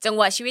จังห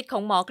วะชีวิตขอ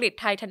งหมอกฤต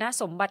ไท ธน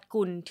สมบัติ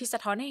กุลที่สะ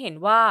ท้อนให้เห็น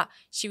ว่า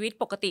ชีวิต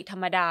ปกติธร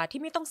รมดาที่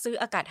ไม่ต้องซื้อ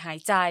อากาศหาย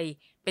ใจ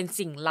เป็น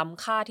สิ่งล้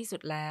ำค่าที่สุ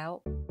ดแล้ว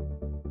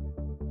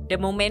The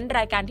Moment ร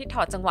ายการที่ถ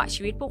อดจังหวะ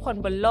ชีวิตผู้คน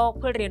บนโลก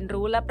เพื่อเรียน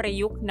รู้และประ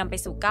ยุกต์นำไป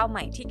สู่ก้าวให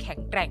ม่ที่แข็ง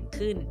แกร่ง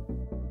ขึ้น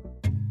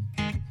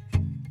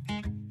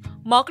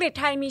หมอกฤต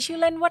ไทมีชื่อ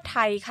เล่นว่าไท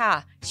ยค่ะ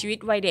ชีวิต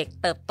วัยเด็ก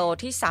เติบโต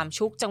ที่สาม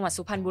ชุกจังหวัด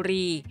สุพรรณบุ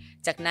รี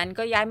จากนั้น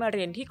ก็ย้ายมาเ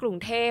รียนที่กรุง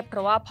เทพเพร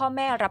าะว่าพ่อแ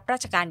ม่รับรา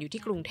ชการอยู่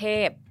ที่กรุงเท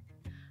พ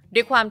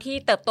ด้วยความที่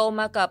เติบโต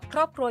มากับคร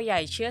อบครัวใหญ่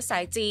เชื้อสา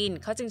ยจีน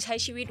เขาจึงใช้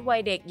ชีวิตวั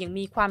ยเด็กอย่าง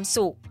มีความ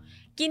สุข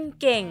กิน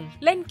เก่ง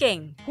เล่นเก่ง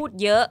พูด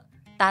เยอะ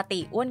ตาตี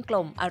อ้วนกล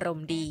มอารม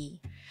ณ์ดี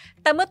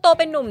แต่เมื่อโต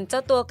เป็นหนุ่มเจ้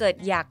าตัวเกิด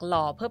อยากห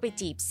ล่อเพื่อไป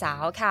จีบสา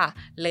วค่ะ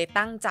เลย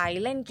ตั้งใจ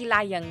เล่นกีฬา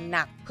อย่างห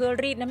นักเพื่อ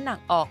รีดน้ำหนัก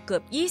ออกเกือ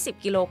บ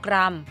20กิโลก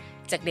รัม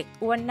จากเด็ก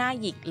อ้วนหน้า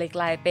หยิกเลยก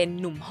ลายเป็น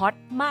หนุ่มฮอต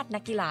มาดนั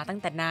กกีฬาตั้ง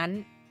แต่นั้น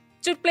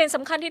จุดเปลี่ยนส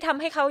ำคัญที่ทำ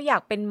ให้เขาอยา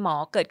กเป็นหมอ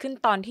เกิดขึ้น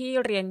ตอนที่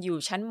เรียนอยู่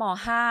ชั้นม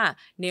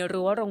.5 ใน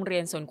รั้วโรงเรี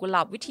ยนสวนกุหล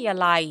าบวิทยา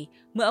ลัย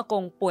เมื่ออาก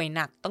งป่วยห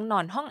นักต้องนอ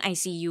นห้อง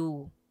ICU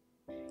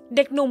เ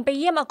ด็กหนุ่มไป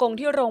เยี่ยมอากง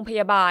ที่โรงพย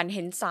าบาลเ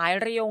ห็นสาย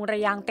ระยงระ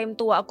ยางเต็ม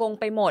ตัวอากง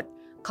ไปหมด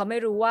เขาไม่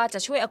รู้ว่าจะ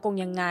ช่วยอากง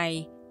ยังไง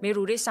ไม่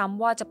รู้ด้วยซ้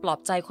ำว่าจะปลอบ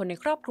ใจคนใน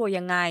ครอบครัว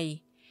ยังไง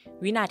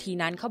วินาที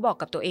นั้นเขาบอก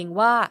กับตัวเอง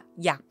ว่า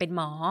อยากเป็น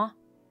หมอ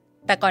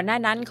แต่ก่อนหน้า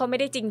นั้นเขาไม่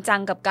ได้จริงจั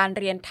งกับการ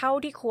เรียนเท่า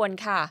ที่ควร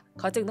ค่ะ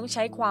เขาจึงต้องใ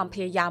ช้ความพ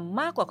ยายาม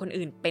มากกว่าคน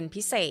อื่นเป็น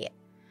พิเศษ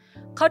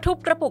เขาทุบ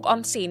กระปุกออ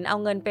มสินเอา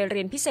เงินไปเ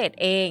รียนพิเศษ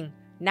เอง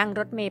นั่งร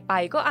ถเมล์ไป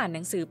ก็อ่านห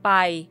นังสือไป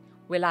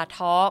เวลา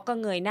ท้อก็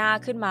เงยหน้า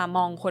ขึ้นมาม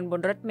องคนบ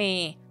นรถเม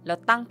ล์แล้ว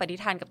ตั้งปณิ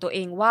ธานกับตัวเอ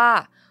งว่า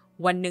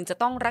วันหนึ่งจะ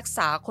ต้องรักษ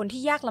าคน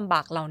ที่ยากลำบ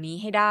ากเหล่านี้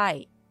ให้ได้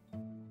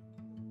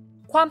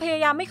ความพย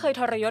ายามไม่เคย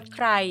ทรยศใค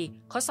ร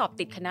เขาสอบ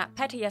ติดคณะแพ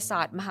ทยศา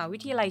สตร์มหาวิ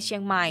ทยาลัยเชีย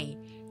งใหม่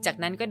จาก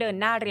นั้นก็เดิน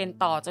หน้าเรียน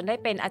ต่อจนได้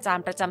เป็นอาจาร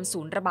ย์ประจำศู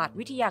นย์ระบาด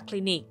วิทยาค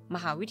ลินิกม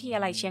หาวิทยา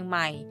ลัยเชียงให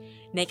ม่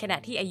ในขณะ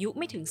ที่อายุไ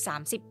ม่ถึง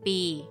30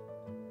ปี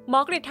หมอ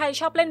กฤตไท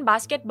ชอบเล่นบา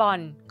สเกตบอล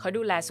เขา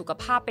ดูแลสุข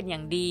ภาพเป็นอย่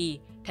างดี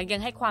ทั้งยั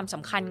งให้ความส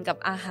ำคัญกับ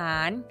อาหา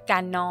รกา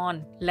รนอน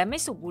และไม่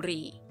สูบบุห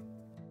รี่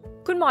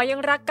คุณหมอยัง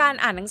รักการ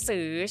อ่านหนังสื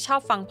อชอ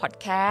บฟังพอด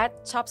แคสต์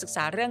ชอบศึกษ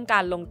าเรื่องกา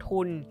รลง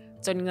ทุน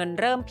จนเงิน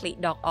เริ่มผลิ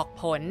ดอกออก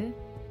ผล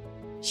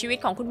ชีวิต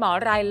ของคุณหมอ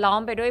รายล้อ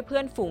มไปด้วยเพื่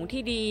อนฝูง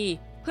ที่ดี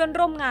เพื่อน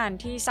ร่วมงาน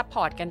ที่ซัพพ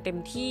อร์ตกันเต็ม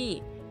ที่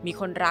มี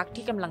คนรัก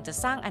ที่กำลังจะ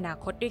สร้างอนา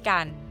คตด้วยกั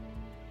น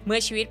เมื่อ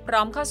ชีวิตพร้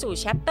อมเข้าสู่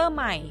แชปเตอร์ใ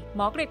หม่หม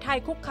อกฤตไท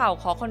คุกเข่า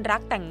ขอคนรั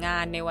กแต่งงา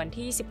นในวัน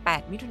ที่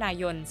18มิถุนา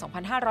ยน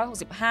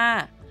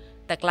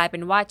2565แต่กลายเป็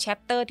นว่าแชป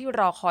เตอร์ที่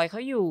รอคอยเข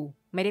าอยู่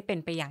ไม่ได้เป็น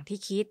ไปอย่างที่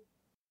คิด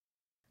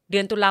เดื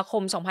อนตุลาค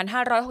ม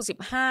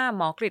2565ห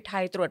มอกฤตไท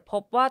ตรวจพ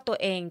บว่าตัว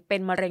เองเป็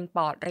นมะเร็งป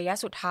อดระยะ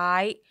สุดท้า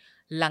ย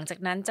หลังจาก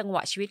นั้นจังหว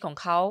ะชีวิตของ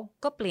เขา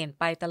ก็เปลี่ยน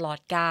ไปตลอด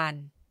กาล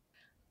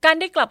การ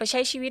ได้กลับไปใ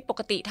ช้ชีวิตป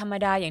กติธรรม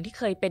ดาอย่างที่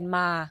เคยเป็นม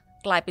า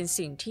กลายเป็น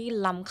สิ่งที่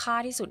ล้ำค่า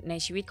ที่สุดใน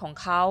ชีวิตของ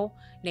เขา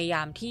ในย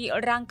ามที่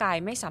ร่างกาย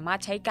ไม่สามารถ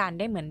ใช้การ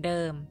ได้เหมือนเ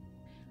ดิม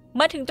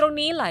มาถึงตรง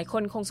นี้หลายค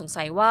นคงสง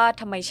สัยว่า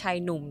ทำไมชาย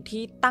หนุ่ม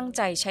ที่ตั้งใ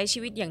จใช้ชี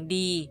วิตอย่าง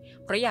ดี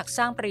เพราะอยากส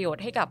ร้างประโยช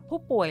น์ให้กับผู้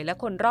ป่วยและ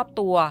คนรอบ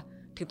ตัว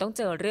ถึงต้องเ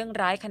จอเรื่อง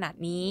ร้ายขนาด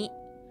นี้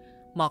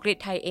หมอกฤต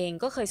ไทเอง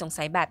ก็เคยสง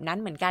สัยแบบนั้น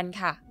เหมือนกัน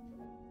ค่ะ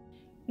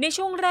ใน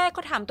ช่วงแรก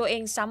ก็ถามตัวเอ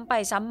งซ้ำไป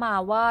ซ้ำมา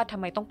ว่าทำ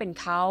ไมต้องเป็น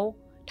เขา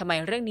ทำไม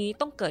เรื่องนี้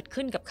ต้องเกิด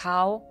ขึ้นกับเข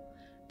า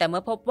แต่เมื่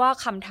อพบว่า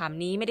คำถาม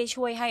นี้ไม่ได้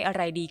ช่วยให้อะไ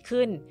รดี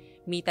ขึ้น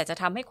มีแต่จะ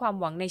ทำให้ความ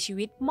หวังในชี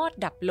วิตมอด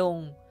ดับลง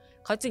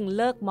เขาจึงเ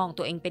ลิกมอง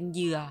ตัวเองเป็นเห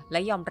ยื่อและ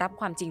ยอมรับ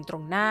ความจริงตร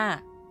งหน้า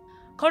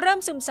เขาเริ่ม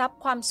ซึมซับ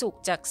ความสุข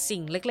จากสิ่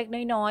งเล็ก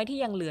ๆน้อยๆที่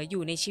ยังเหลืออ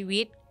ยู่ในชี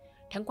วิต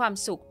ทั้งความ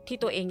สุขที่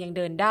ตัวเองยังเ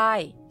ดินได้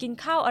กิน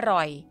ข้าวอ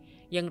ร่อย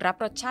ยังรับ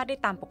รสชาติได้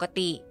ตามปก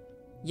ติ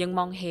ยังม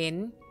องเห็น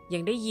ยั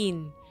งได้ยิน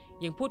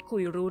ยังพูดคุ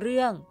ยรู้เ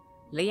รื่อง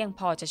และยังพ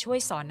อจะช่วย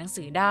สอนหนัง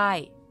สือได้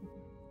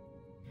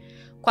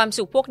ความ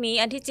สุขพวกนี้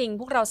อันที่จริง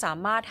พวกเราสา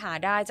มารถหา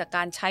ได้จากก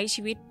ารใช้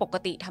ชีวิตปก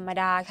ติธรรม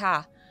ดาค่ะ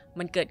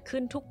มันเกิดขึ้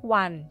นทุก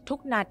วันทุก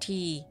นา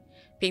ที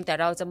เพียงแต่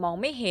เราจะมอง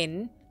ไม่เห็น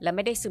และไ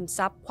ม่ได้ซึม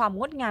ซับความ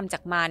งดงามจา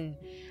กมัน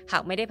หา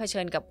กไม่ได้เผ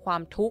ชิญกับควา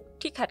มทุกข์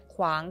ที่ขัดข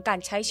วางการ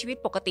ใช้ชีวิต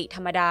ปกติธ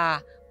รรมดา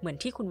เหมือน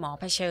ที่คุณหมอ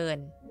เผชิญ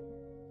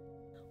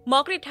หมอ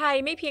กฤตไท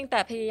ไม่เพียงแต่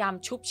พยายาม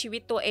ชุบชีวิ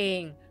ตตัวเอ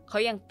งเขา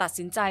ยังตัด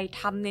สินใจ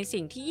ทำใน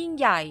สิ่งที่ยิ่ง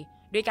ใหญ่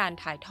ด้วยการ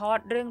ถ่ายทอด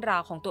เรื่องรา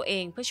วของตัวเอ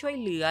งเพื่อช่วย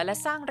เหลือและ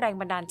สร้างแรง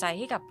บันดาลใจใ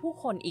ห้กับผู้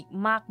คนอีก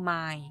มากม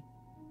าย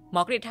หม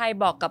อกฤตไท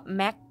บอกกับแ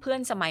ม็กเพื่อ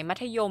นสมัยมั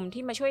ธยม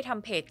ที่มาช่วยท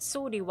ำเพจ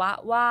สู้ดีวะ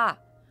ว่า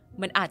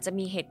มันอาจจะ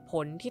มีเหตุผ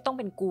ลที่ต้องเ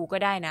ป็นกูก็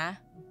ได้นะ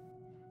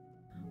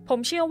ผม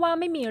เชื่อว่า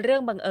ไม่มีเรื่อ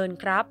งบังเอิญ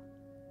ครับ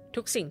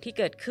ทุกสิ่งที่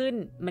เกิดขึ้น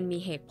มันมี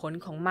เหตุผล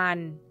ของมัน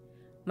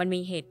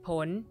มีเหตุผ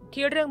ล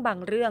ที่เรื่องบาง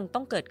เรื่องต้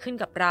องเกิดขึ้น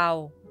กับเรา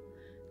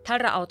ถ้า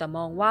เราเอาแต่ม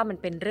องว่ามัน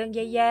เป็นเรื่อง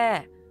แย่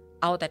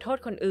ๆเอาแต่โทษ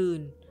คนอื่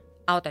น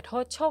เอาแต่โท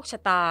ษโชคชะ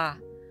ตา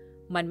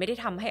มันไม่ได้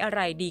ทำให้อะไ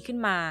รดีขึ้น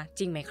มา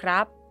จริงไหมค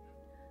รับ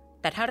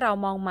แต่ถ้าเรา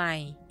มองใหม่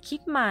คิ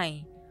ดใหม่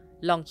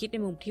ลองคิดใน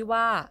มุมที่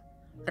ว่า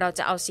เราจ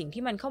ะเอาสิ่ง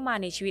ที่มันเข้ามา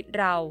ในชีวิต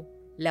เรา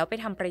แล้วไป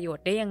ทำประโยช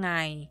น์ได้ยังไง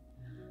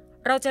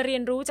เราจะเรีย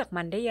นรู้จาก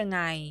มันได้ยังไ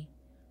ง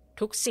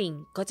ทุกสิ่ง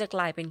ก็จะก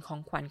ลายเป็นของ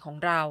ขวัญของ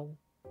เรา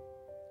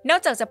นอ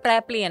กจากจะแปล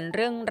เปลี่ยนเ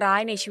รื่องร้า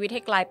ยในชีวิตใ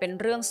ห้กลายเป็น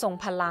เรื่องทรง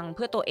พลังเ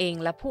พื่อตัวเอง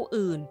และผู้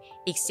อื่น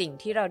อีกสิ่ง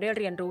ที่เราได้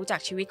เรียนรู้จา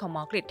กชีวิตของหม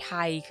อกฤตไท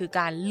ยคือ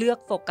การเลือก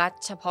โฟกัส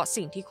เฉพาะ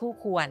สิ่งที่คู่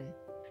ควร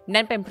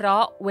นั่นเป็นเพรา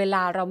ะเวล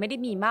าเราไม่ได้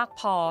มีมาก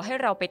พอให้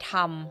เราไปท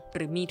ำห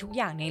รือมีทุกอ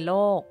ย่างในโล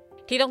ก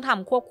ที่ต้องท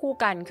ำควบคู่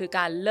กันคือก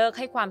ารเลิกใ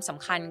ห้ความส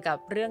ำคัญกับ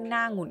เรื่องหน้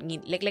าหงุดหงิ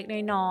ดเล็ก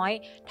ๆน้อย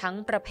ๆทั้ง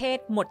ประเภท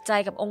หมดใจ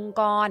กับองค์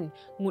กร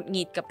หงุดห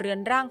งิดกับเรือน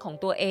ร่างของ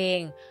ตัวเอง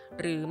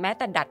หรือแม้แ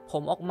ต่ดัดผ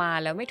มออกมา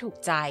แล้วไม่ถูก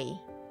ใจ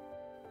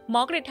หม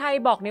อกฤตไทย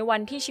บอกในวั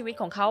นที่ชีวิต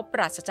ของเขาป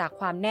ราศจาก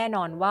ความแน่น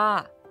อนว่า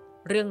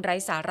เรื่องไร้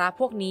สาระ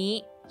พวกนี้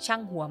ช่า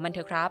งหัวมันเถ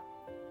อะครับ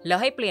แล้ว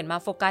ให้เปลี่ยนมา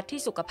โฟกัสที่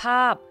สุขภ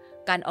าพ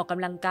การออกก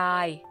ำลังกา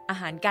ยอา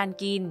หารการ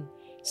กิน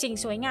สิ่ง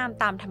สวยงาม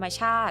ตามธรรม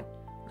ชาติ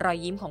รอย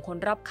ยิ้มของคน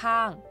รอบข้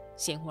าง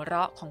เสียงหัวเร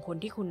าะของคน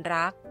ที่คุณ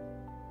รัก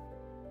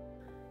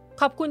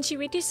ขอบคุณชี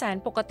วิตที่แสน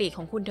ปกติข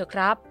องคุณเถอะค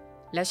รับ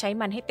แล้วใช้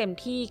มันให้เต็ม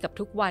ที่กับ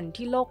ทุกวัน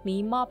ที่โลกนี้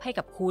มอบให้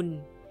กับคุณ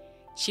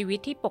ชีวิต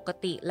ที่ปก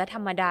ติและธร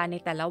รมดาใน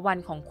แต่ละวัน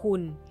ของคุ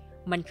ณ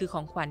มันคือข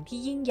องขวัญที่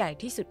ยิ่งใหญ่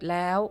ที่สุดแ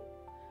ล้ว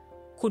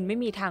คุณไม่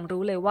มีทาง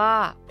รู้เลยว่า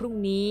พรุ่ง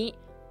นี้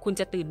คุณ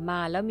จะตื่นมา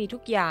แล้วมีทุ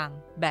กอย่าง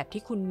แบบ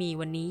ที่คุณมี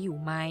วันนี้อยู่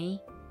ไหม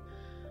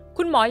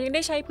คุณหมอยังไ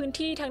ด้ใช้พื้น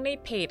ที่ทั้งใน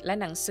เพจและ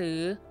หนังสือ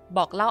บ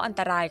อกเล่าอัน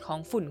ตรายของ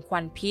ฝุ่นควั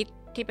นพิษ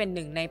ที่เป็นห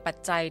นึ่งในปัจ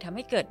จัยทำใ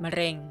ห้เกิดมะเ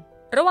ร็ง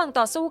ระหว่าง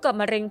ต่อสู้กับ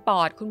มะเร็งป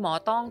อดคุณหมอ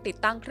ต้องติด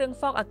ตั้งเครื่อง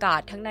ฟอกอากา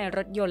ศทั้งในร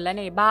ถยนต์และ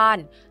ในบ้าน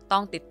ต้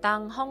องติดตั้ง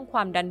ห้องคว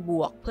ามดันบ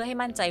วกเพื่อให้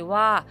มั่นใจ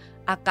ว่า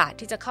อากาศ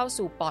ที่จะเข้า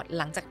สู่ปอด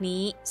หลังจาก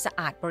นี้สะอ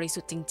าดบริสุ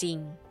ทธิ์จริง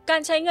ๆกา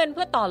รใช้เงินเ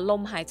พื่อต่อล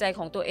มหายใจข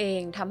องตัวเอ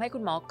งทำให้คุ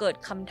ณหมอเกิด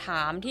คำถ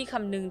ามที่ค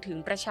ำนึงถึง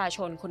ประชาช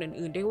นคน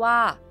อื่นๆด้วยว่า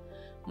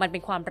มันเป็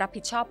นความรับ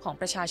ผิดชอบของ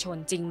ประชาชน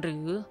จริงหรื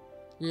อ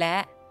และ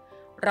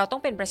เราต้อ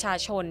งเป็นประชา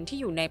ชนที่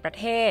อยู่ในประ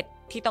เทศ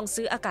ที่ต้อง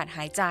ซื้ออากาศห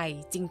ายใจ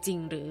จริง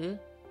ๆหรือ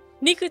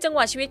นี่คือจังหว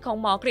ะชีวิตของ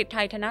หมอกฤตไท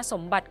ยธนส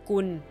มบัติกุ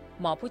ล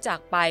หมอผู้จาก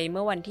ไปเ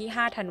มื่อวันที่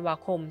5ธันวา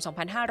คม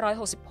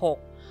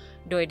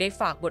2566โดยได้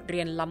ฝากบทเ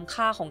รียนล้ำ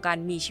ค่าของการ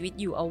มีชีวิต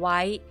อยู่เอาไว้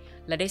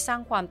และได้สร้าง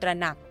ความตระ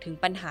หนักถึง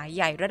ปัญหาใ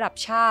หญ่ระดับ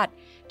ชาติ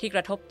ที่ก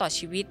ระทบต่อ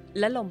ชีวิต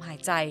และลมหาย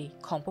ใจ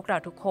ของพวกเรา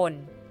ทุกคน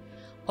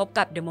พบ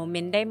กับ The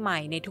Moment ได้ใหม่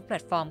ในทุกแพล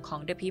ตฟอร์มของ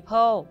The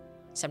People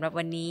สำหรับ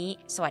วันนี้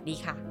สวัสดี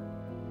ค่ะ